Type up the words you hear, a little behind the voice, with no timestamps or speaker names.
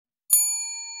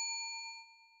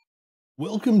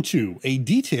Welcome to a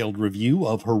detailed review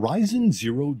of Horizon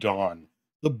Zero Dawn,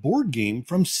 the board game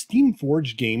from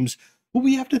Steamforged Games, who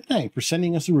we have to thank for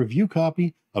sending us a review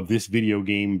copy of this video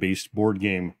game-based board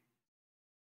game.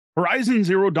 Horizon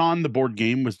Zero Dawn, the board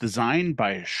game, was designed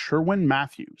by Sherwin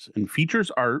Matthews and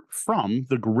features art from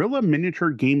the Guerrilla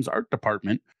Miniature Games art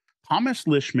department, Thomas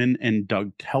Lishman and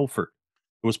Doug Telford.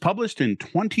 It was published in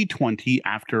 2020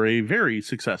 after a very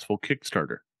successful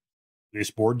Kickstarter. This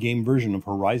board game version of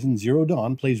Horizon Zero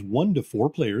Dawn plays 1 to 4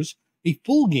 players. A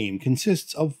full game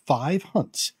consists of 5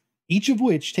 hunts, each of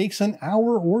which takes an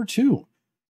hour or 2.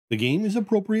 The game is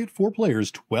appropriate for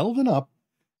players 12 and up,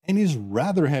 and is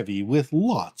rather heavy with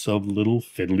lots of little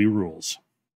fiddly rules.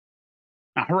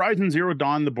 Now, Horizon Zero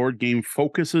Dawn, the board game,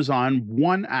 focuses on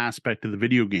one aspect of the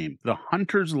video game, the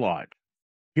Hunter's Lodge.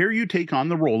 Here you take on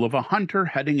the role of a hunter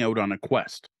heading out on a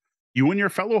quest. You and your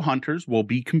fellow hunters will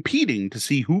be competing to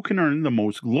see who can earn the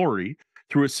most glory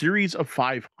through a series of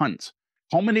 5 hunts,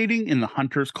 culminating in the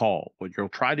Hunter's Call, where you'll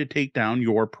try to take down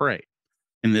your prey.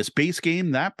 In this base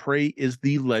game, that prey is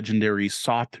the legendary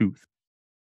Sawtooth.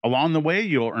 Along the way,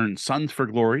 you'll earn Suns for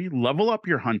Glory, level up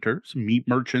your hunters, meet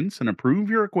merchants, and improve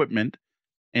your equipment.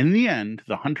 In the end,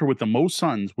 the hunter with the most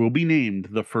suns will be named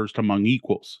the first among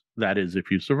equals. That is, if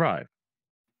you survive.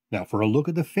 Now, for a look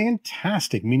at the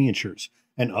fantastic miniatures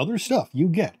and other stuff you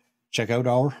get, check out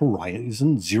our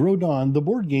Horizon Zero Dawn, the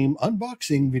board game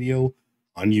unboxing video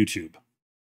on YouTube.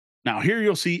 Now, here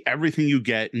you'll see everything you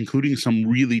get, including some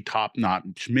really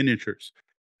top-notch miniatures.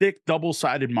 Thick,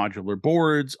 double-sided modular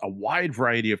boards, a wide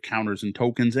variety of counters and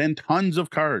tokens, and tons of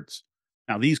cards.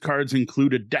 Now, these cards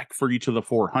include a deck for each of the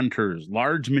 4 hunters,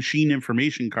 large machine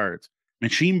information cards,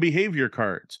 machine behavior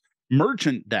cards,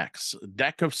 merchant decks, a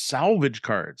deck of salvage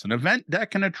cards, an event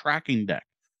deck, and a tracking deck.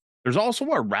 There's also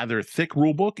a rather thick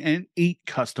rulebook and 8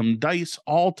 custom dice,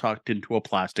 all tucked into a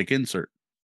plastic insert.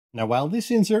 Now, while this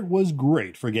insert was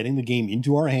great for getting the game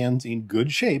into our hands in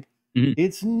good shape,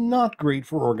 it's not great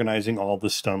for organizing all the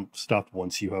stuff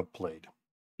once you have played.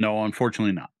 No,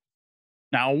 unfortunately not.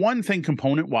 Now, one thing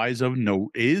component-wise of note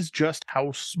is just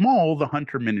how small the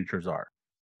hunter miniatures are.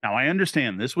 Now, I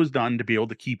understand this was done to be able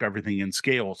to keep everything in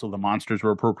scale, so the monsters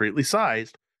were appropriately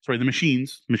sized. Sorry, the machine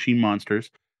monsters.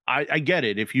 I get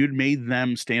it. If you'd made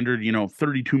them standard,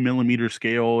 32 millimeter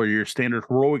scale or your standard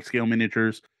heroic scale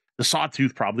miniatures, the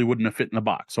Sawtooth probably wouldn't have fit in the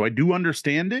box. So I do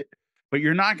understand it, but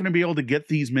you're not going to be able to get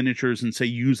these miniatures and say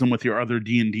use them with your other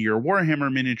D&D or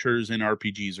Warhammer miniatures in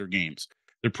RPGs or games.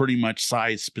 They're pretty much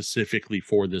sized specifically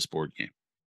for this board game.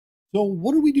 So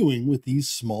what are we doing with these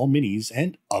small minis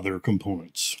and other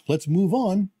components? Let's move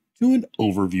on to an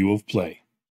overview of play.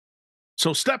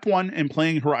 So step 1 in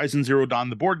playing Horizon Zero Dawn,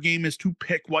 the board game, is to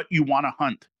pick what you want to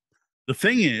hunt. The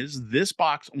thing is, this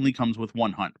box only comes with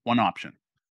one hunt, one option.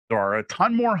 There are a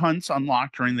ton more hunts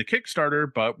unlocked during the Kickstarter,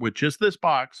 but with just this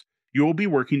box, you will be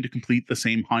working to complete the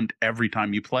same hunt every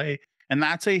time you play, and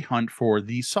that's a hunt for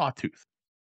the Sawtooth.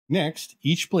 Next,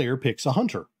 each player picks a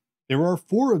hunter. There are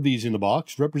 4 of these in the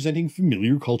box, representing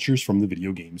familiar cultures from the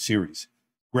video game series.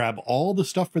 Grab all the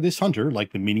stuff for this hunter,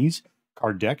 like the minis,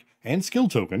 card deck, and skill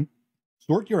token.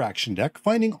 Sort your action deck,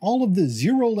 finding all of the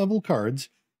 0-level cards,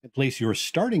 and place your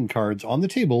starting cards on the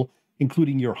table,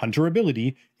 including your hunter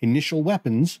ability, initial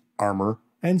weapons, armor,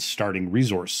 and starting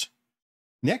resource.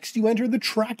 Next, you enter the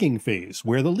tracking phase,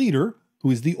 where the leader, who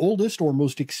is the oldest or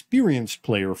most experienced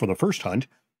player for the first hunt,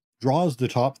 draws the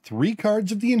top 3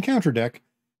 cards of the encounter deck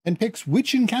and picks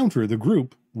which encounter the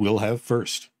group will have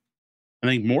first. I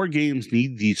think more games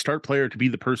need the start player to be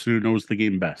the person who knows the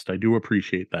game best. I do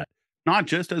appreciate that. Not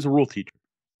just as a rule teacher.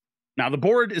 Now, the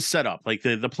board is set up, like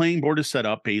the playing board is set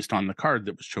up based on the card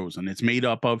that was chosen. It's made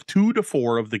up of 2 to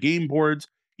 4 of the game boards,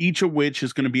 each of which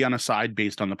is going to be on a side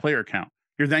based on the player count.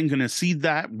 You're then going to seed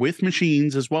that with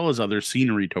machines as well as other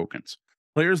scenery tokens.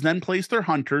 Players then place their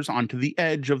hunters onto the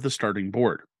edge of the starting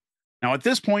board. Now, at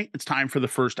this point, it's time for the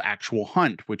first actual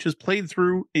hunt, which is played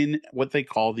through in what they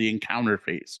call the encounter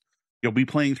phase. You'll be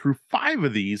playing through 5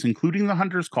 of these, including the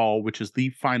Hunter's Call, which is the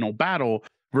final battle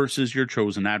versus your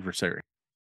chosen adversary.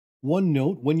 One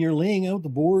note, when you're laying out the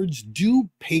boards, do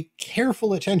pay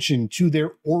careful attention to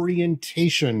their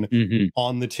orientation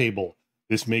on the table.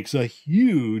 This makes a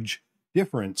huge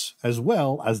difference, as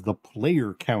well as the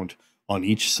player count on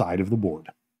each side of the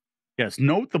board. Yes,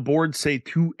 note the boards say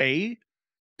 2A.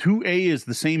 2A is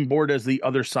the same board as the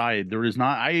other side. There is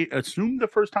not, I assumed the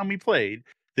first time we played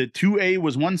that 2A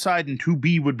was one side and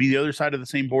 2B would be the other side of the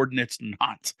same board, and it's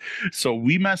not. So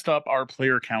we messed up our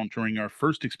player count during our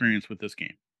first experience with this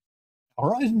game.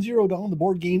 Horizon Zero Dawn, the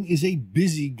board game, is a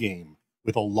busy game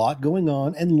with a lot going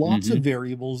on and lots of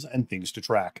variables and things to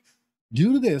track.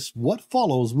 Due to this, what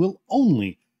follows will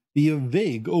only be a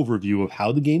vague overview of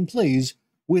how the game plays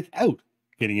without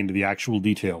getting into the actual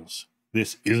details.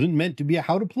 This isn't meant to be a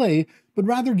how to play, but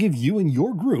rather give you and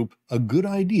your group a good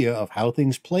idea of how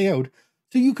things play out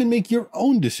so you can make your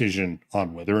own decision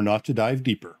on whether or not to dive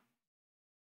deeper.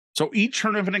 So each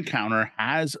turn of an encounter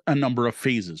has a number of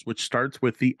phases, which starts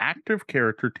with the active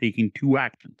character taking 2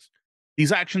 actions.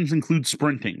 These actions include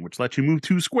sprinting, which lets you move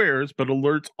 2 squares but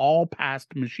alerts all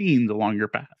past machines along your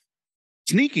path.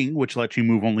 Sneaking, which lets you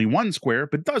move only 1 square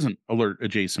but doesn't alert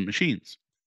adjacent machines.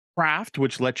 Craft,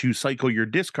 which lets you cycle your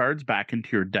discards back into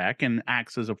your deck and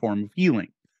acts as a form of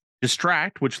healing.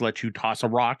 Distract, which lets you toss a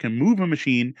rock and move a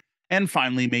machine. And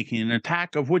finally, making an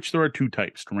attack, of which there are 2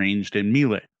 types, ranged and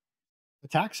melee.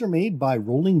 Attacks are made by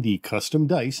rolling the custom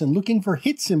dice and looking for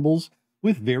hit symbols,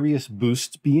 with various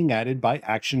boosts being added by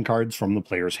action cards from the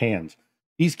player's hands.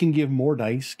 These can give more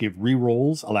dice, give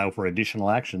rerolls, allow for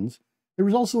additional actions. There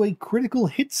is also a critical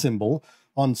hit symbol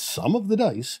on some of the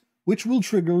dice, which will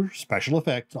trigger special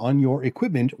effects on your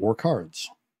equipment or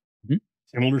cards.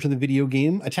 Similar to the video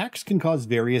game, attacks can cause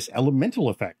various elemental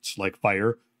effects like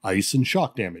fire, ice, and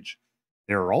shock damage.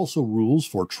 There are also rules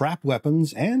for trap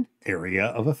weapons and area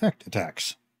of effect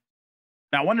attacks.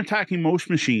 Now, when attacking most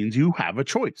machines, you have a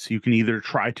choice. You can either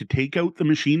try to take out the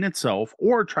machine itself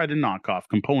or try to knock off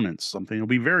components, something you'll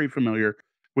be very familiar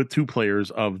with 2 players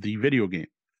of the video game.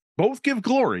 Both give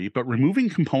glory, but removing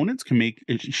components can make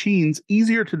machines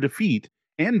easier to defeat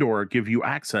and/or give you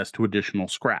access to additional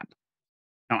scrap.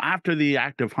 Now, after the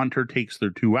active hunter takes their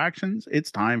 2 actions,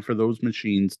 it's time for those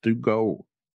machines to go.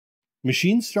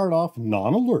 Machines start off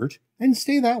non-alert and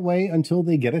stay that way until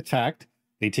they get attacked,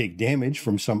 they take damage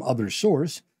from some other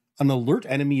source, an alert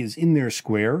enemy is in their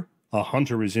square, a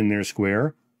hunter is in their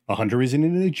square, a hunter is in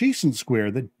an adjacent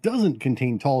square that doesn't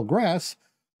contain tall grass,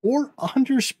 or a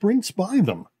hunter sprints by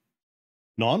them.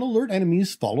 Non-alert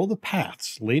enemies follow the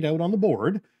paths laid out on the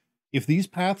board. If these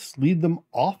paths lead them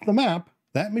off the map,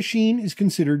 that machine is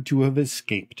considered to have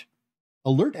escaped.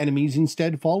 Alert enemies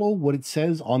instead follow what it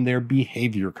says on their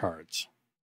behavior cards.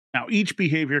 Now, each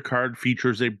behavior card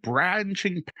features a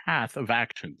branching path of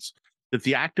actions that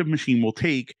the active machine will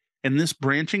take, and this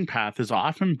branching path is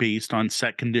often based on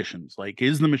set conditions, like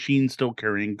is the machine still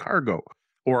carrying cargo,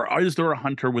 or is there a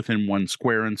hunter within 1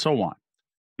 square, and so on.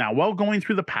 Now, while going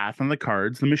through the path on the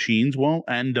cards, the machines will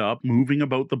end up moving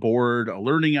about the board,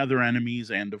 alerting other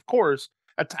enemies, and of course,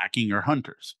 attacking your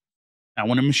hunters. Now,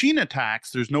 when a machine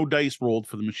attacks, there's no dice rolled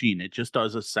for the machine. It just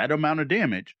does a set amount of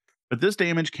damage, but this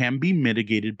damage can be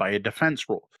mitigated by a defense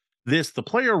roll. This, the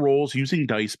player rolls using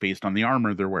dice based on the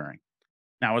armor they're wearing.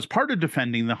 Now, as part of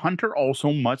defending, the hunter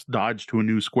also must dodge to a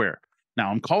new square.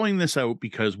 Now, I'm calling this out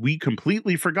because we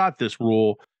completely forgot this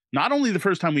rule, not only the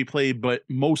first time we played, but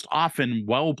most often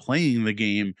while playing the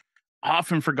game,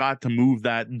 often forgot to move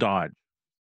that dodge.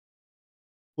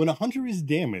 When a hunter is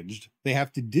damaged, they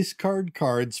have to discard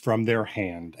cards from their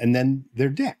hand and then their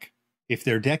deck. If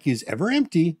their deck is ever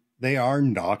empty, they are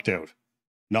knocked out.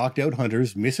 Knocked out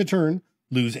hunters miss a turn,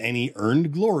 lose any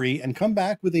earned glory, and come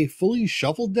back with a fully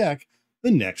shuffled deck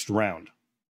the next round.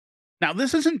 Now,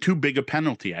 this isn't too big a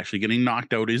penalty. Actually, getting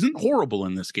knocked out isn't horrible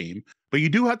in this game, but you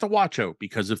do have to watch out,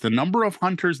 because if the number of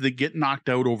hunters that get knocked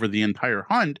out over the entire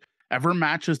hunt ever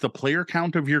matches the player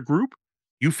count of your group,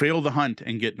 you fail the hunt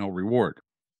and get no reward.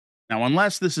 Now,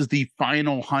 unless this is the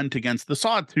final hunt against the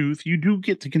Sawtooth, you do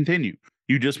get to continue.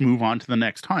 You just move on to the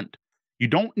next hunt. You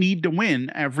don't need to win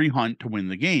every hunt to win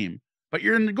the game, but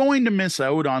you're going to miss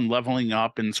out on leveling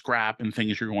up and scrap and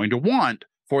things you're going to want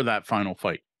for that final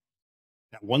fight.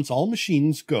 Now, once all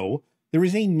machines go, there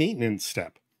is a maintenance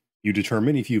step. You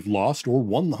determine if you've lost or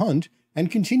won the hunt, and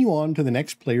continue on to the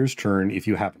next player's turn if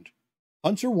you haven't.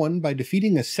 Hunts are won by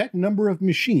defeating a set number of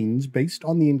machines based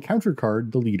on the encounter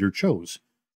card the leader chose.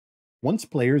 Once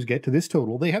players get to this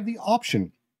total, they have the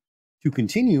option to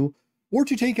continue or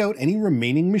to take out any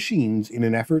remaining machines in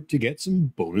an effort to get some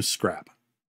bonus scrap.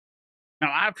 Now,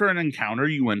 after an encounter,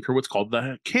 you enter what's called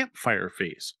the campfire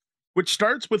phase, which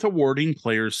starts with awarding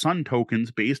players sun tokens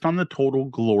based on the total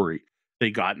glory they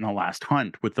got in the last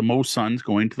hunt, with the most suns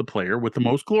going to the player with the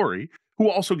most glory, who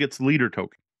also gets the leader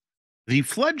token. The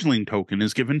fledgling token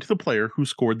is given to the player who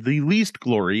scored the least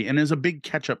glory and is a big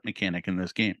catch-up mechanic in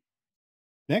this game.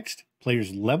 Next,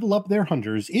 players level up their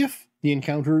hunters if the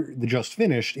encounter they just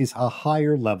finished is a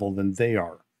higher level than they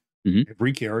are.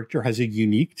 Every character has a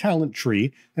unique talent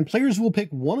tree, and players will pick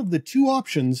one of the 2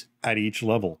 options at each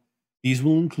level. These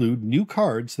will include new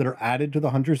cards that are added to the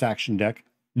hunter's action deck,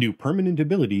 new permanent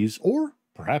abilities, or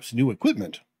perhaps new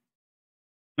equipment.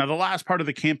 Now, the last part of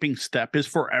the camping step is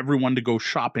for everyone to go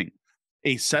shopping.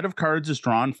 A set of cards is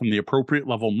drawn from the appropriate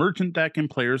level merchant deck, and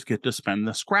players get to spend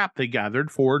the scrap they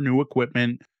gathered for new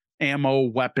equipment, ammo,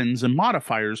 weapons, and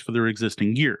modifiers for their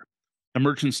existing gear. The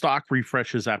merchant stock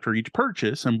refreshes after each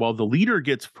purchase, and while the leader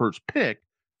gets first pick,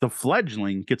 the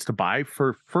fledgling gets to buy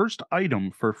for first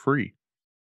item for free.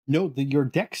 Note that your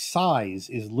deck size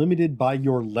is limited by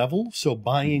your level, so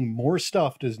buying more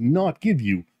stuff does not give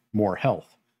you more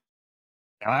health.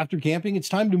 Now, after camping, it's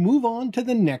time to move on to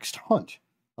the next hunt.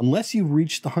 Unless you've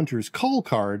reached the Hunter's Call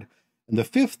card, and the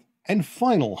fifth and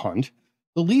final hunt,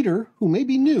 the leader, who may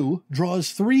be new,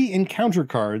 draws 3 encounter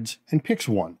cards and picks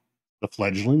one. The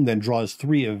fledgling then draws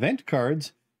 3 event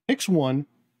cards, picks one,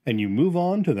 and you move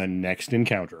on to the next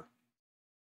encounter.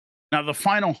 Now, the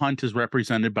final hunt is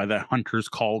represented by the Hunter's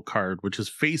Call card, which is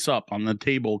face up on the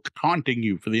table, taunting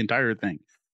you for the entire thing.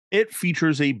 It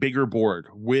features a bigger board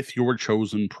with your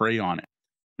chosen prey on it.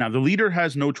 Now, the leader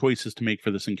has no choices to make for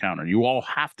this encounter. You all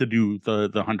have to do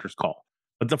the Hunter's Call.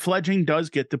 But the fledgling does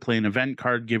get to play an event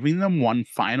card, giving them one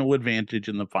final advantage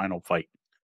in the final fight.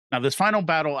 Now, this final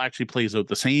battle actually plays out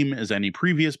the same as any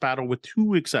previous battle, with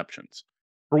 2 exceptions.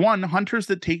 For one, hunters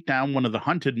that take down one of the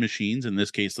hunted machines, in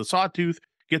this case the Sawtooth,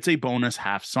 gets a bonus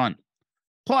half sun.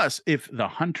 Plus, if the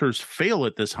hunters fail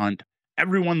at this hunt,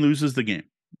 everyone loses the game.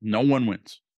 No one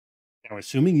wins. Now,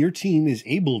 assuming your team is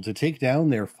able to take down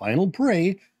their final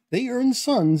prey, they earn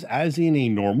suns as in a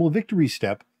normal victory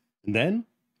step, and then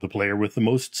the player with the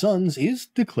most suns is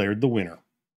declared the winner.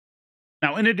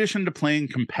 Now, in addition to playing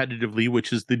competitively,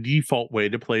 which is the default way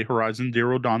to play Horizon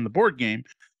Zero Dawn, the board game,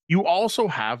 you also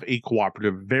have a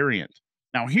cooperative variant.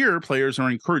 Now, here, players are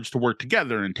encouraged to work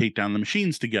together and take down the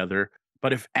machines together,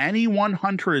 but if any one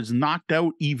hunter is knocked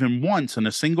out even once in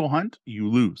a single hunt, you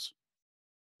lose.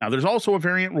 Now, there's also a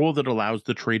variant rule that allows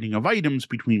the trading of items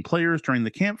between players during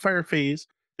the campfire phase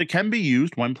that can be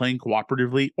used when playing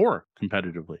cooperatively or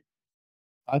competitively.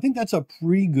 I think that's a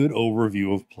pretty good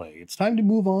overview of play. It's time to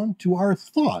move on to our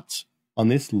thoughts on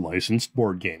this licensed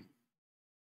board game.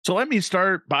 So let me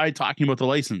start by talking about the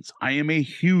license. I am a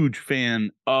huge fan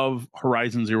of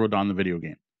Horizon Zero Dawn, the video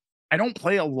game. I don't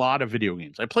play a lot of video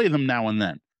games. I play them now and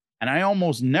then, and I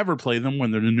almost never play them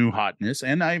when they're the new hotness,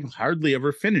 and I hardly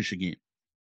ever finish a game.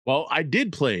 Well, I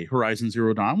did play Horizon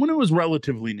Zero Dawn when it was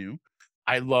relatively new.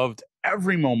 I loved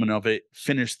every moment of it,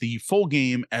 finished the full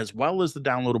game as well as the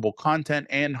downloadable content,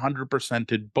 and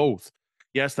 100%ed both.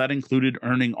 Yes, that included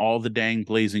earning all the dang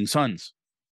blazing suns.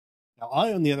 Now,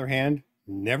 I, on the other hand,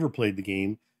 never played the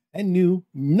game and knew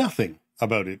nothing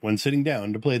about it when sitting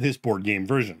down to play this board game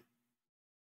version.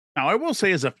 Now, I will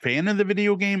say, as a fan of the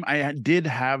video game, I did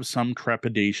have some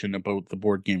trepidation about the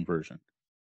board game version.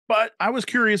 But I was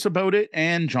curious about it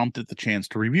and jumped at the chance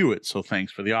to review it, so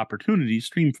thanks for the opportunity,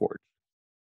 Steamforged.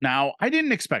 Now, I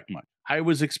didn't expect much. I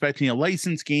was expecting a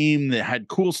licensed game that had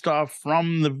cool stuff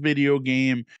from the video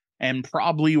game and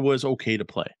probably was okay to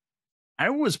play.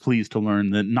 I was pleased to learn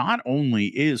that not only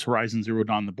is Horizon Zero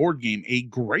Dawn, the board game, a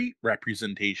great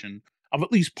representation of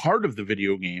at least part of the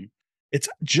video game, it's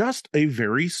just a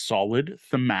very solid,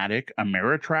 thematic,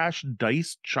 Ameritrash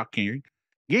dice chucking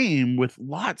game with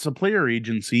lots of player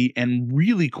agency and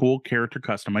really cool character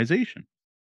customization.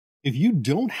 If you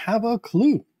don't have a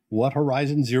clue what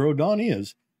Horizon Zero Dawn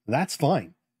is, that's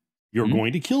fine. You're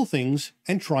going to kill things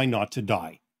and try not to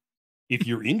die. If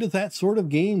you're into that sort of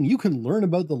game, you can learn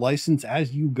about the license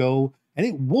as you go, and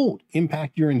it won't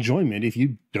impact your enjoyment if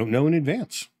you don't know in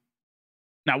advance.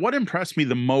 Now, what impressed me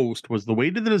the most was the way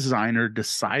that the designer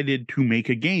decided to make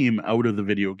a game out of the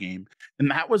video game, and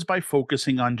that was by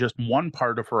focusing on just one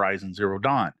part of Horizon Zero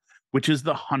Dawn, which is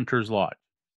the Hunter's Lodge.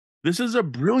 This is a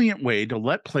brilliant way to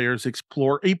let players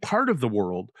explore a part of the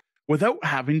world without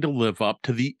having to live up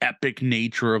to the epic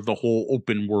nature of the whole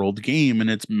open world game and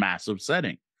its massive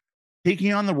setting.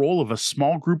 Taking on the role of a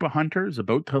small group of hunters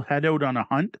about to head out on a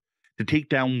hunt to take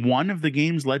down one of the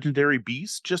game's legendary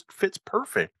beasts just fits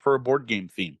perfect for a board game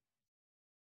theme.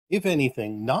 If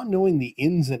anything, not knowing the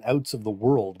ins and outs of the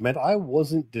world meant I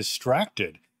wasn't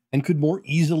distracted and could more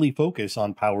easily focus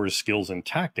on powers, skills, and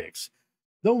tactics,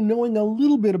 though knowing a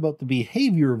little bit about the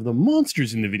behavior of the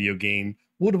monsters in the video game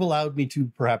would have allowed me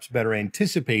to perhaps better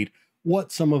anticipate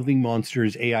what some of the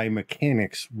monsters' AI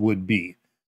mechanics would be.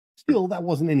 Still, that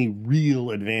wasn't any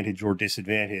real advantage or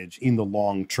disadvantage in the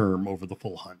long term over the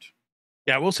full hunt.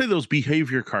 Yeah, I will say those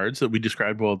behavior cards that we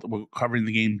described while covering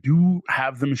the game do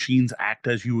have the machines act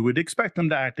as you would expect them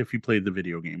to act if you played the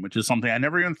video game, which is something I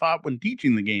never even thought when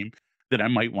teaching the game that I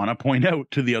might want to point out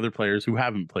to the other players who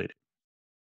haven't played it.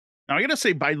 Now, I got to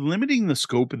say, by limiting the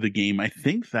scope of the game, I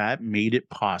think that made it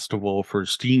possible for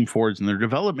Steamforged and their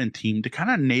development team to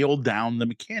kind of nail down the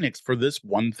mechanics for this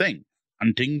one thing,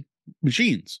 hunting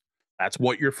machines. That's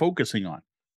what you're focusing on.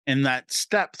 And that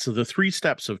steps, so the 3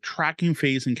 steps of tracking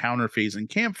phase, encounter phase, and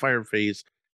campfire phase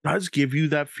does give you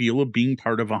that feel of being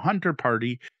part of a hunter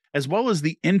party, as well as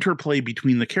the interplay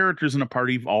between the characters in a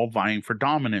party all vying for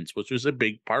dominance, which is a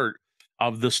big part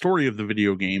of the story of the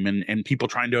video game and people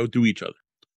trying to outdo each other.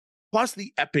 Plus,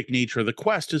 the epic nature of the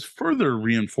quest is further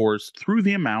reinforced through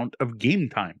the amount of game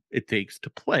time it takes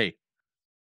to play.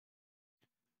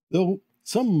 Though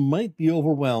some might be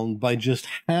overwhelmed by just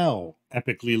how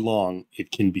epically long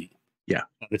it can be. Yeah.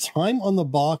 The time on the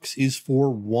box is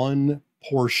for one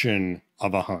portion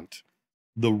of a hunt.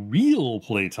 The real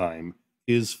playtime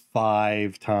is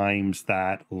 5 times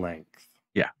that length.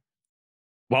 Yeah.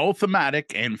 While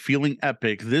thematic and feeling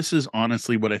epic, this is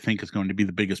honestly what I think is going to be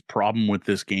the biggest problem with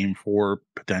this game for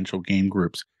potential game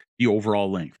groups, the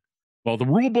overall length. While the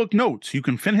rulebook notes you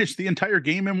can finish the entire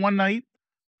game in one night,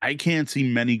 I can't see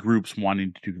many groups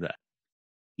wanting to do that.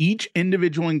 Each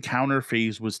individual encounter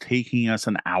phase was taking us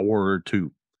an hour or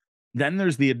 2. Then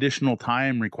there's the additional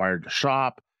time required to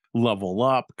shop, level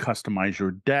up, customize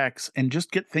your decks, and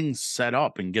just get things set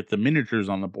up and get the miniatures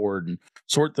on the board and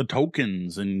sort the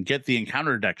tokens and get the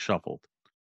encounter deck shuffled.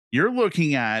 You're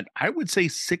looking at, I would say,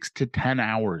 6 to 10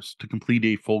 hours to complete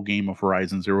a full game of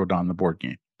Horizon Zero Dawn, the board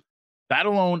game. That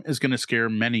alone is going to scare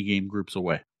many game groups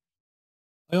away.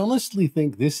 I honestly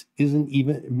think this isn't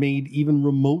even made even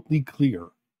remotely clear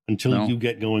until you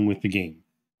get going with the game,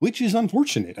 which is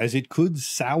unfortunate, as it could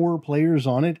sour players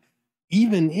on it,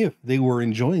 even if they were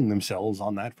enjoying themselves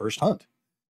on that first hunt.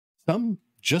 Some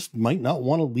just might not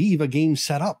want to leave a game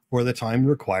set up for the time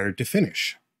required to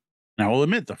finish. Now, I'll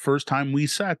admit, the first time we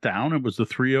sat down, it was the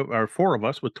 4 of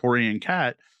us with Tori and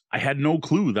Kat. I had no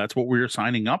clue that's what we were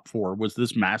signing up for, was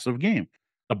this massive game.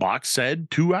 The box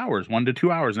said 2 hours, 1 to 2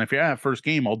 hours. And if you have first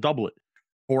game, I'll double it.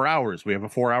 4 hours. We have a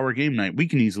 4-hour game night. We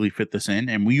can easily fit this in.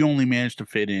 And we only managed to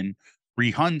fit in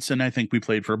 3 hunts. And I think we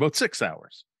played for about 6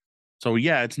 hours. So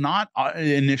yeah, it's not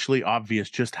initially obvious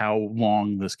just how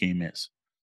long this game is.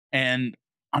 And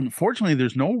unfortunately,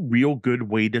 there's no real good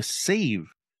way to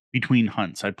save between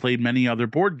hunts. I played many other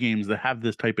board games that have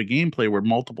this type of gameplay where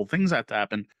multiple things have to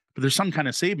happen, but there's some kind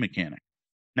of save mechanic.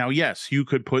 Now, yes, you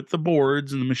could put the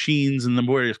boards and the machines and the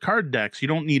various card decks you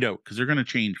don't need out because they're going to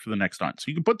change for the next hunt. So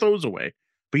you can put those away,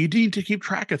 but you need to keep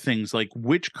track of things like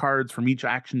which cards from each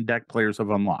action deck players have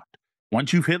unlocked.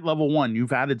 Once you've hit level 1,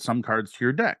 you've added some cards to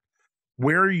your deck.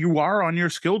 Where you are on your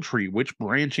skill tree, which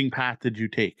branching path did you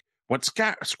take? What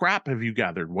scrap have you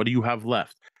gathered? What do you have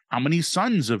left? How many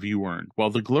suns have you earned? Well,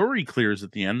 the glory clears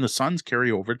at the end. The suns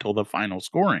carry over till the final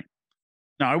scoring.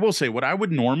 Now, I will say what I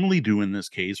would normally do in this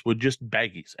case would just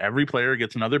baggies. Every player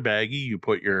gets another baggie. You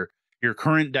put your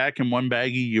current deck in one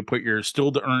baggie. You put your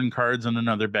still to earn cards in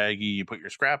another baggie. You put your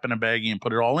scrap in a baggie and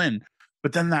put it all in.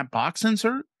 But then that box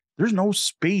insert, there's no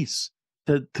space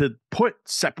to put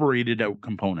separated out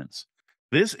components.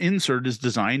 This insert is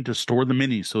designed to store the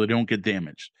minis so they don't get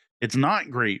damaged. It's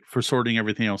not great for sorting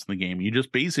everything else in the game. You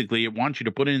just basically, it wants you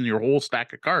to put in your whole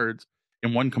stack of cards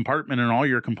in one compartment and all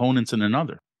your components in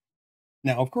another.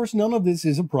 Now, of course, none of this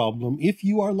is a problem if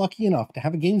you are lucky enough to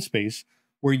have a game space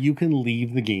where you can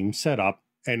leave the game set up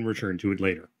and return to it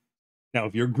later. Now,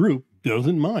 if your group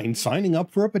doesn't mind signing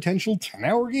up for a potential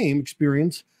 10-hour game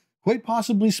experience, quite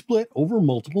possibly split over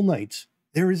multiple nights,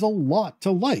 there is a lot to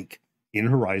like in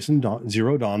Horizon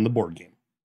Zero Dawn, the board game.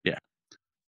 Yeah.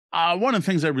 One of the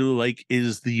things I really like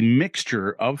is the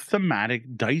mixture of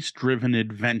thematic dice-driven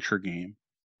adventure game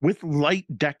with light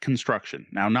deck construction.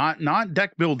 Now, not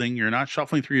deck building. You're not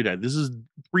shuffling through your deck. This is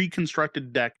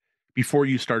pre-constructed deck before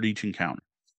you start each encounter.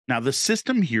 Now, the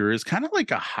system here is kind of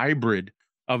like a hybrid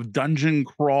of dungeon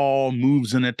crawl,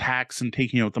 moves and attacks and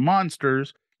taking out the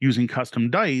monsters using custom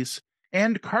dice,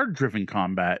 and card-driven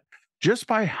combat, just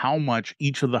by how much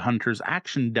each of the hunters'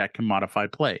 action deck can modify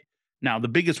play. Now, the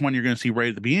biggest one you're going to see right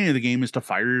at the beginning of the game is to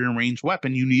fire your ranged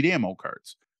weapon, you need ammo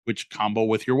cards, which combo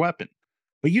with your weapon.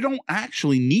 But you don't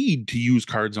actually need to use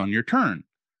cards on your turn.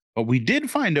 But we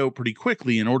did find out pretty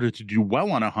quickly, in order to do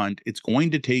well on a hunt, it's going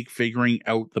to take figuring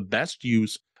out the best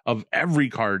use of every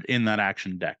card in that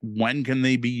action deck. When can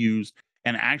they be used,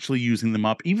 and actually using them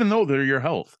up, even though they're your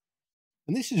health.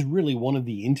 And this is really one of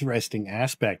the interesting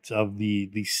aspects of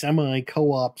the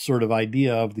semi-co-op sort of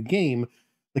idea of the game.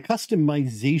 The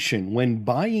customization when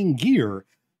buying gear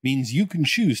means you can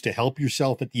choose to help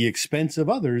yourself at the expense of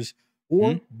others,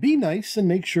 or be nice and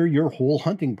make sure your whole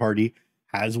hunting party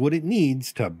has what it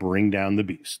needs to bring down the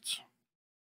beasts.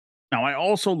 Now, I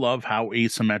also love how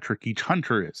asymmetric each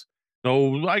hunter is,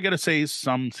 though I gotta say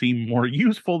some seem more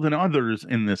useful than others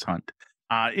in this hunt.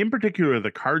 In particular,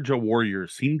 the Karja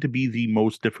warriors seem to be the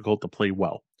most difficult to play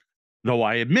well, though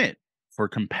I admit, For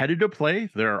competitive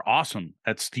play, they're awesome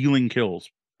at stealing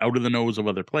kills out of the nose of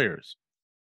other players.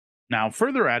 Now,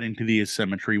 further adding to the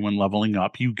asymmetry when leveling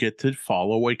up, you get to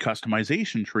follow a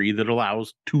customization tree that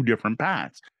allows 2 different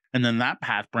paths. And then that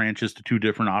path branches to 2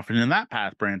 different options, and that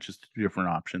path branches to 2 different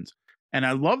options. And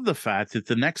I love the fact that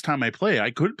the next time I play,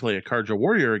 I could play a Karja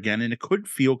Warrior again, and it could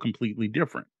feel completely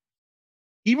different.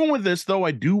 Even with this, though,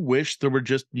 I do wish there were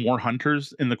just more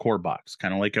hunters in the core box,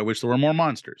 kind of like I wish there were more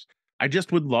monsters. I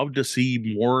just would love to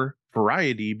see more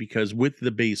variety, because with the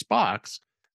base box,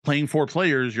 playing 4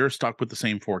 players, you're stuck with the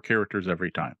same 4 characters every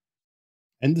time.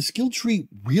 And the skill tree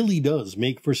really does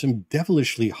make for some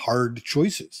devilishly hard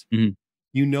choices. Mhm.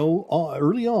 You know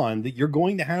early on that you're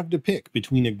going to have to pick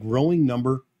between a growing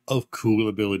number of cool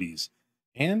abilities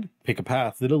and pick a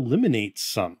path that eliminates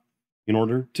some in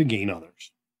order to gain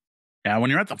others. Yeah,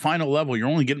 when you're at the final level, you're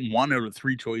only getting 1 out of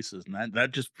 3 choices, and that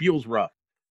just feels rough.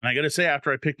 And I got to say,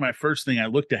 after I picked my first thing, I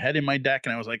looked ahead in my deck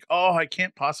and I was like, oh, I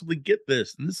can't possibly get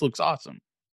this. And this looks awesome.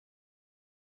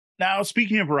 Now,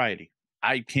 speaking of variety,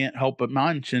 I can't help but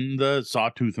mention the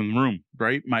Sawtooth in the room,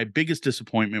 right? My biggest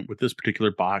disappointment with this particular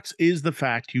box is the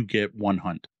fact you get 1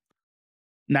 hunt.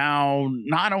 Now,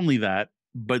 not only that,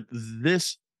 but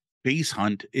this base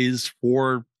hunt is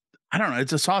for, I don't know,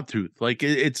 it's a Sawtooth. Like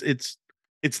it's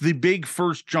the big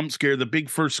first jump scare, the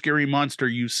big first scary monster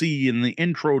you see in the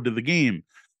intro to the game.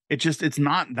 It's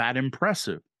not that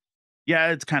impressive.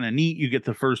 Yeah, it's kind of neat. You get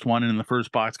the first one, and in the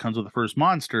first box comes with the first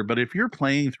monster. But if you're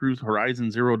playing through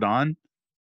Horizon Zero Dawn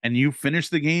and you finish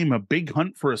the game, a big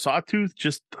hunt for a Sawtooth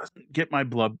just doesn't get my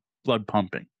blood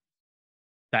pumping.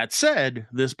 That said,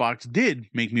 this box did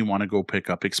make me want to go pick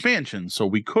up expansions so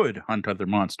we could hunt other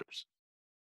monsters.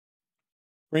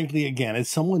 Frankly, again, as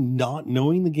someone not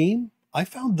knowing the game, I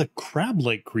found the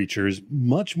crab-like creatures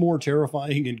much more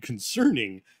terrifying and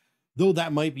concerning, though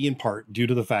that might be in part due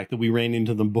to the fact that we ran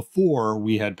into them before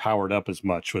we had powered up as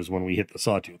much as when we hit the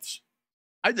Sawtooths.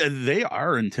 They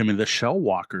are intimidating, the shell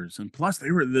walkers, and plus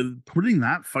putting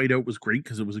that fight out was great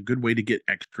because it was a good way to get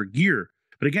extra gear.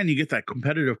 But again, you get that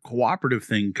competitive cooperative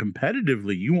thing.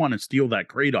 Competitively, you want to steal that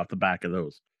crate off the back of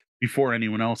those before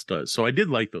anyone else does. So I did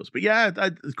like those. But yeah,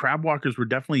 crab walkers were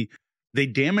definitely, they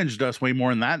damaged us way more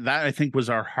than that. That I think was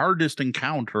our hardest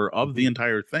encounter of the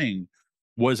entire thing.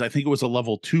 I think it was a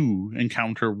level 2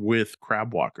 encounter with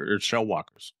crab walkers or shell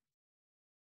walkers.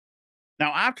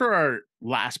 Now, after our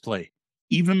last play,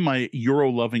 even my Euro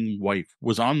loving wife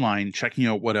was online checking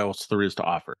out what else there is to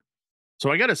offer. So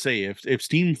I got to say, if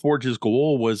Steamforge's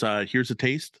goal was, here's a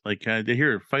taste, like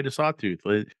here, fight a Sawtooth,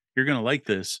 you're going to like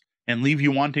this, and leave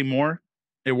you wanting more,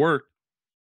 it worked.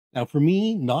 Now, for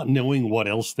me, not knowing what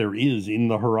else there is in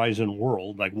the Horizon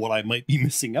world, like what I might be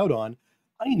missing out on,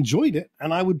 I enjoyed it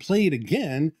and I would play it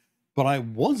again, but I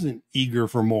wasn't eager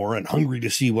for more and hungry to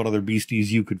see what other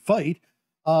beasties you could fight,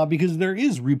 because there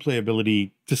is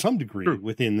replayability to some degree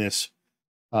within this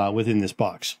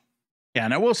box. Yeah,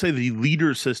 and I will say the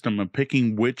leader system of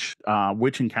picking which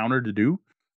encounter to do,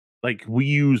 like we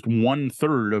used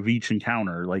 1/3 of each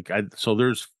encounter. So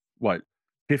there's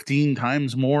 15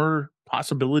 times more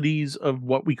possibilities of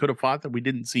what we could have fought that we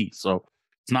didn't see. So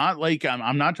it's not like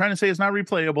I'm not trying to say it's not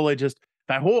replayable.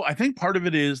 I think part of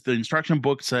it is the instruction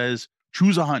book says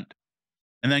choose a hunt,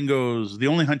 and then goes the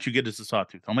only hunt you get is the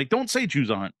Sawtooth. I'm like, don't say choose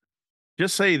a hunt,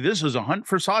 just say this is a hunt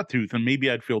for Sawtooth, and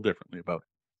maybe I'd feel differently about it.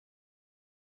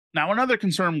 Now, another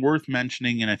concern worth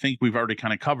mentioning, and I think we've already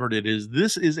kind of covered it, is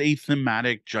this is a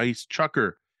thematic dice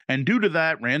chucker. And due to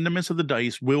that, randomness of the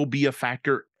dice will be a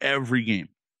factor every game.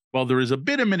 While there is a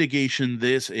bit of mitigation,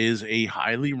 this is a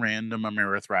highly random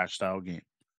Ameritrash style game.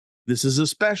 This is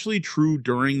especially true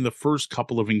during the first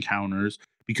couple of encounters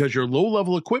because your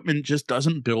low-level equipment just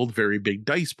doesn't build very big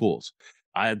dice pools.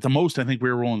 At the most, I think we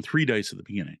were rolling 3 dice at the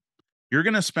beginning. You're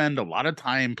going to spend a lot of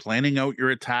time planning out your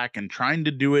attack and trying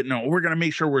to do it. No, we're going to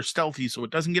make sure we're stealthy so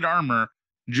it doesn't get armor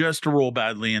just to roll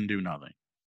badly and do nothing.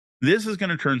 This is going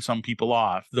to turn some people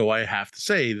off, though I have to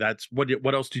say that's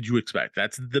what else did you expect?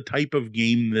 That's the type of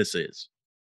game this is.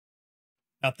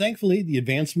 Now, thankfully, the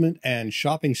advancement and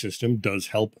shopping system does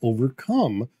help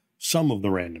overcome some of the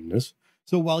randomness.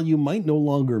 So while you might no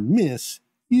longer miss,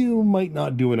 you might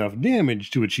not do enough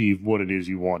damage to achieve what it is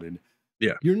you wanted.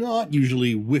 Yeah. You're not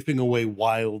usually whiffing away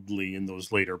wildly in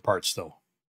those later parts, though.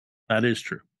 That is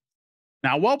true.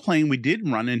 Now, while playing, we did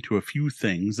run into a few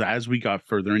things as we got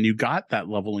further, and you got that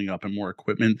leveling up and more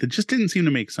equipment that just didn't seem to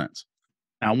make sense.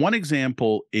 Now, one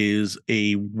example is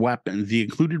a weapon, the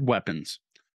included weapons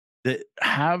that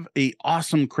have a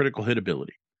awesome critical hit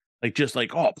ability.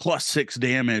 +6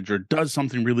 damage or does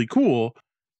something really cool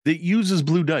that uses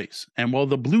blue dice. And while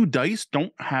the blue dice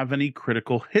don't have any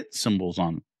critical hit symbols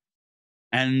on them,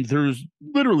 And there's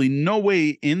literally no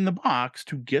way in the box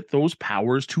to get those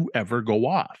powers to ever go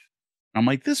off. I'm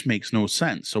like, this makes no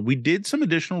sense. So we did some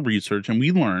additional research and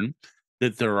we learned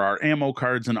that there are ammo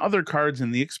cards and other cards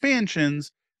in the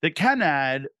expansions that can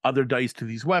add other dice to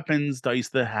these weapons, dice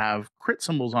that have crit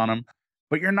symbols on them,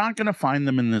 but you're not going to find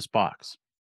them in this box.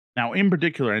 Now, in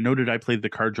particular, I noted I played the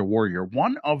Karja Warrior.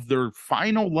 One of their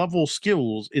final level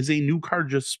skills is a new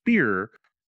Karja Spear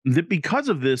that, because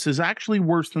of this, is actually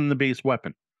worse than the base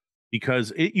weapon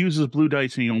because it uses blue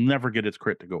dice and you'll never get its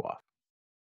crit to go off.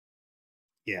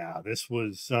 Yeah, this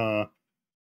was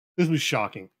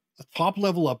shocking. A top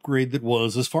level upgrade that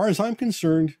was, as far as I'm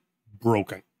concerned,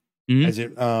 broken, as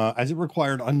it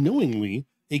required unknowingly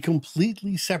a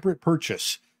completely separate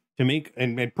purchase to make,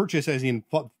 and purchase as in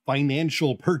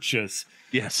financial purchase,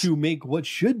 yes, to make what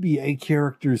should be a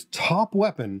character's top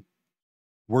weapon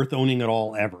worth owning at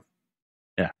all ever.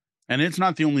 Yeah, and it's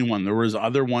not the only one. There was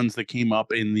other ones that came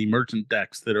up in the merchant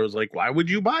decks that I was like, why would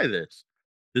you buy this?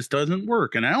 This doesn't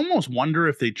work. And I almost wonder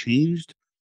if they changed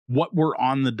what were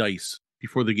on the dice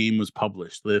before the game was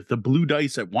published. The blue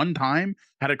dice at one time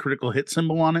had a critical hit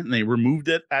symbol on it, and they removed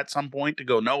it at some point to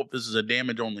go, no, this is a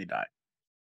damage only die.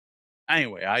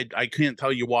 Anyway, I can't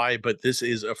tell you why, but this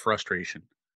is a frustration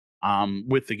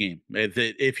with the game.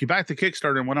 If you backed the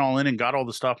Kickstarter and went all in and got all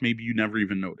the stuff, maybe you never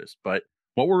even noticed. But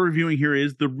what we're reviewing here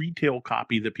is the retail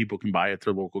copy that people can buy at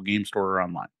their local game store or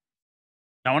online.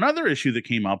 Now, another issue that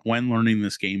came up when learning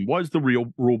this game was the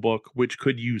real rule book, which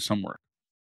could use some work.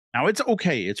 Now, it's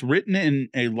okay. It's written in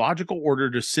a logical order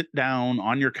to sit down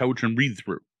on your couch and read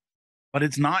through, but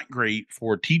it's not great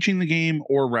for teaching the game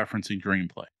or referencing during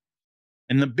play.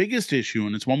 And the biggest issue,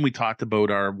 and it's one we talked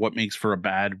about our what makes for a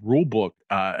bad rule book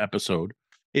episode,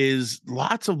 is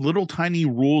lots of little tiny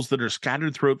rules that are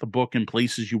scattered throughout the book in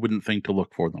places you wouldn't think to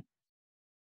look for them.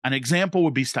 An example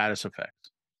would be status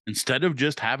effects. Instead of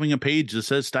just having a page that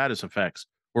says status effects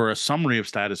or a summary of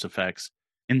status effects,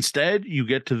 instead you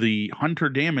get to the hunter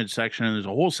damage section and there's a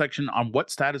whole section on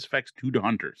what status effects do to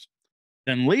hunters.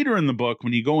 Then later in the book,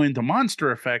 when you go into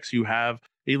monster effects, you have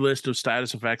a list of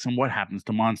status effects and what happens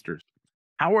to monsters.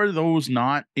 How are those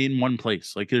not in one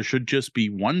place? Like, there should just be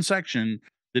one section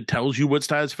that tells you what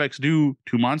status effects do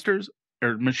to monsters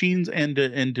or machines and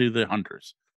to the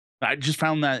hunters. I just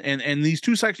found that, and these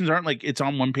two sections aren't like it's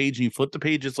on one page and you flip the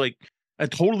page. It's like a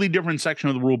totally different section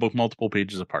of the rulebook, multiple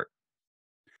pages apart.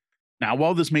 Now,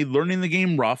 while this made learning the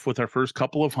game rough with our first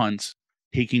couple of hunts,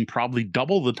 taking probably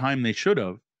double the time they should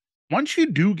have, once you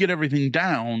do get everything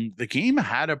down, the game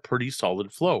had a pretty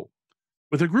solid flow.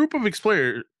 With a group of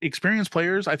experienced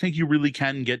players, I think you really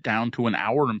can get down to an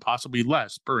hour and possibly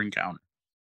less per encounter.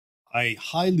 I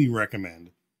highly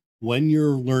recommend, when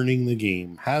you're learning the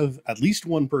game, have at least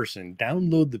one person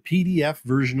download the PDF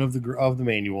version of the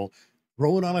manual,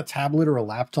 throw it on a tablet or a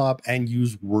laptop, and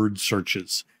use word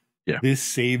searches. Yeah. This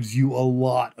saves you a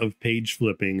lot of page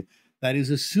flipping. That is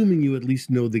assuming you at least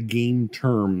know the game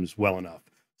terms well enough.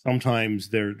 Sometimes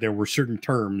there were certain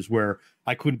terms where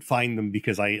I couldn't find them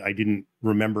because I didn't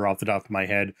remember off the top of my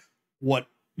head what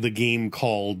the game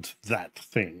called that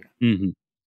thing. Mm-hmm.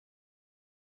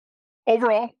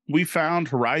 Overall, we found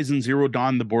Horizon Zero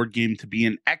Dawn, the board game, to be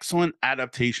an excellent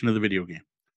adaptation of the video game.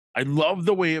 I love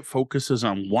the way it focuses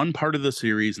on one part of the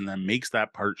series and then makes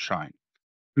that part shine.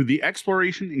 Through the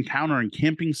exploration, encounter, and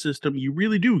camping system, you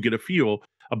really do get a feel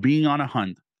of being on a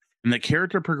hunt, and the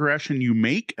character progression you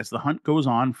make as the hunt goes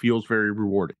on feels very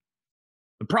rewarding.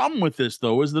 The problem with this,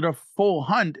 though, is that a full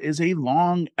hunt is a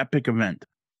long, epic event,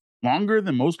 longer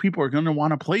than most people are going to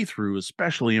want to play through,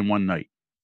 especially in one night.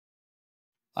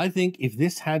 I think if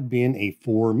this had been a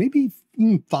 4, maybe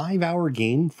 5-hour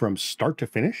game from start to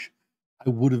finish, I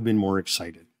would have been more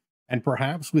excited. And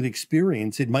perhaps with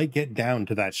experience, it might get down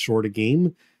to that short a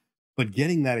game, but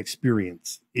getting that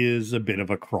experience is a bit of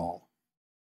a crawl.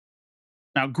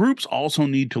 Now, groups also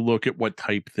need to look at what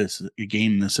type this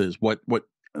game this is, what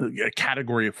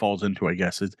category it falls into, I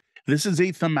guess. This is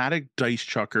a thematic dice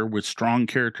chucker with strong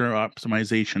character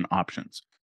optimization options.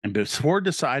 And before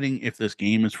deciding if this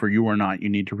game is for you or not, you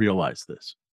need to realize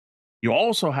this. You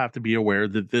also have to be aware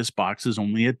that this box is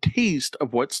only a taste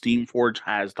of what Steamforged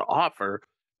has to offer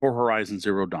for Horizon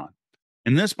Zero Dawn.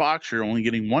 In this box, you're only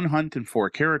getting 1 hunt and 4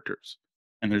 characters,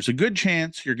 and there's a good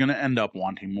chance you're going to end up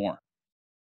wanting more.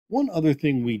 One other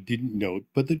thing we didn't note,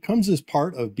 but that comes as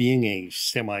part of being a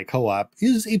semi-co-op,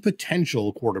 is a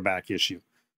potential quarterback issue.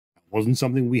 It wasn't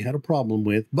something we had a problem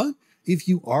with, but if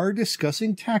you are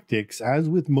discussing tactics, as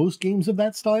with most games of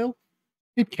that style,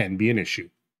 it can be an issue.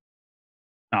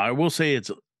 Now, I will say it's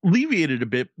alleviated a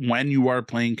bit when you are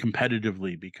playing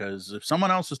competitively, because if someone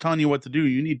else is telling you what to do,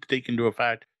 you need to take into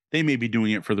effect they may be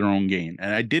doing it for their own gain.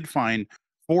 And I did find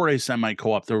for a semi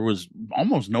co-op, there was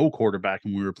almost no quarterback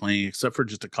when we were playing, except for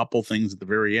just a couple things at the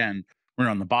very end. We're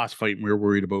on the boss fight and we were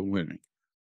worried about winning.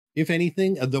 If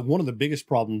anything, one of the biggest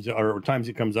problems or times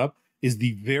it comes up is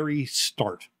the very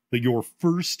start, your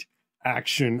first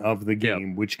action of the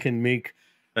game, which can make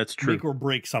or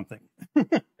break something.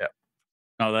 Yeah,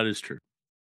 no, that is true.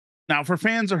 Now, for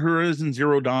fans of Horizon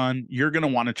Zero Dawn, you're going to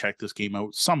want to check this game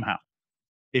out somehow.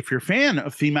 If you're a fan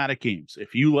of thematic games,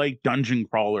 if you like dungeon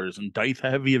crawlers and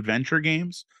dice-heavy adventure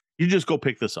games, you just go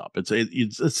pick this up. It's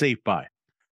a safe buy.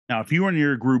 Now, if you and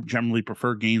your group generally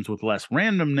prefer games with less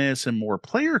randomness and more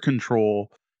player control,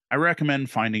 I recommend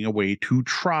finding a way to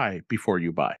try before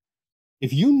you buy.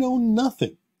 If you know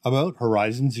nothing about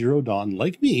Horizon Zero Dawn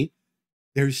like me,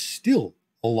 there's still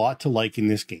a lot to like in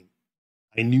this game.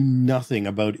 I knew nothing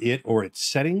about it or its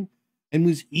setting, and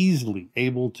was easily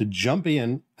able to jump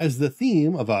in, as the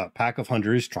theme of a pack of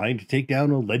hunters trying to take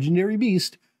down a legendary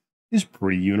beast is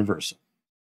pretty universal.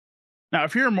 Now,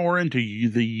 if you're more into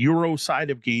the Euro side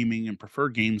of gaming and prefer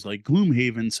games like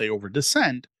Gloomhaven, say, over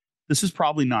Descent, this is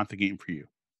probably not the game for you.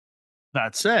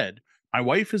 That said, my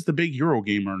wife is the big Euro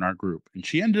gamer in our group, and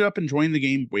she ended up enjoying the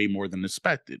game way more than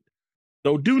expected.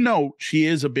 Though do note, she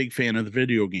is a big fan of the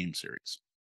video game series.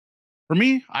 For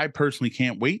me, I personally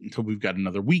can't wait until we've got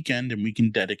another weekend and we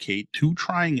can dedicate to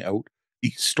trying out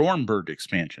the Stormbird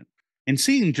expansion and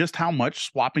seeing just how much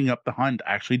swapping up the hunt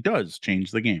actually does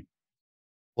change the game.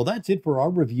 Well, that's it for our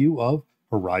review of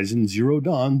Horizon Zero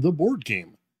Dawn, the board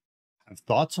game. Have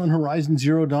thoughts on Horizon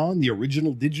Zero Dawn, the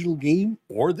original digital game,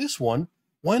 or this one?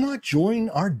 Why not join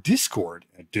our Discord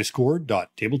at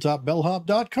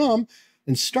discord.tabletopbellhop.com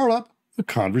and start up a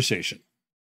conversation.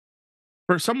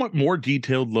 For a somewhat more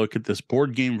detailed look at this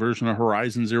board game version of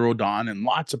Horizon Zero Dawn and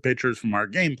lots of pictures from our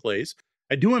gameplays,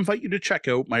 I do invite you to check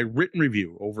out my written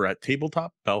review over at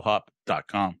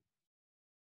tabletopbellhop.com.